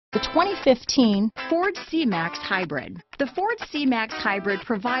The 2015 Ford C-Max Hybrid. The Ford C-Max Hybrid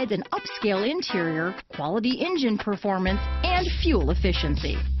provides an upscale interior, quality engine performance, and fuel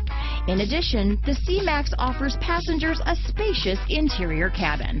efficiency. In addition, the C-Max offers passengers a spacious interior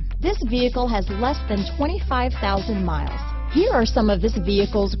cabin. This vehicle has less than 25,000 miles. Here are some of this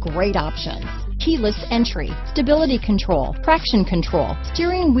vehicle's great options: keyless entry, stability control, traction control,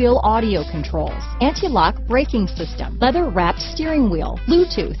 steering wheel audio controls, anti-lock braking system, leather-wrapped steering wheel,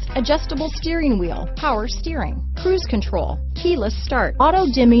 Bluetooth, adjustable steering wheel, power steering, cruise control, keyless start,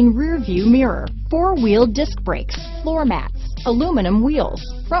 auto-dimming rear view mirror, four-wheel disc brakes, floor mats, aluminum wheels,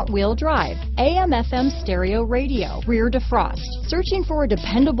 front-wheel drive, AM/FM stereo radio, rear defrost. Searching for a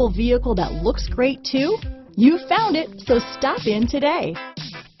dependable vehicle that looks great too? You found it, so stop in today.